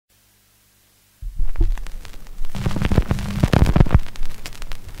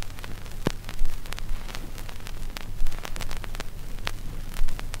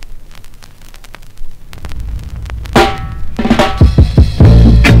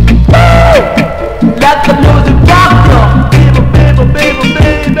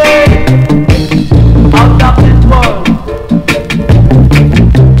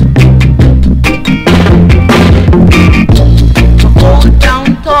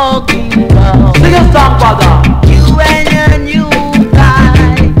talking about. Sing a song, brother. You and your new guy.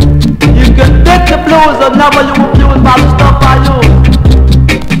 You can take the blues and never you abuse by the stuff I use.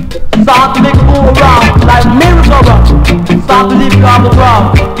 Start to make it move around like miracle run. Start to leave you on the ground.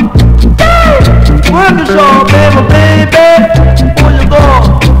 Hey! Work the show, baby, baby. Before you go,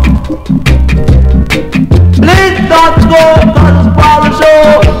 please start to go, cause it's part of the show.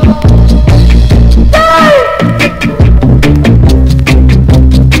 Hey!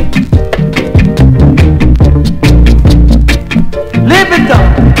 Live it up.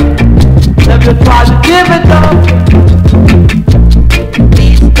 Never try to give it up.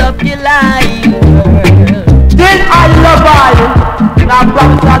 Please stop your lying, girl. Did I love you? And I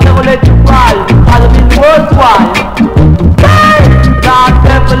promise I'll never let you cry. Cause it means worthwhile. Hey! Now I'll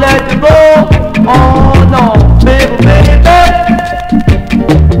never let you go. Oh no, baby, baby.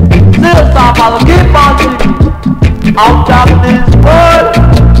 Still stop, I'll keep on singing. Out of this world.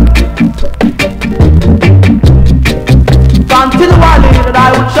 Continually that I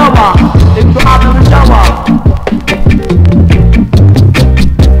would shower. If you have to shower.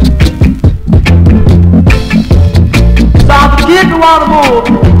 Start to keep you on the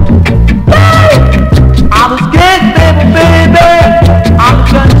move.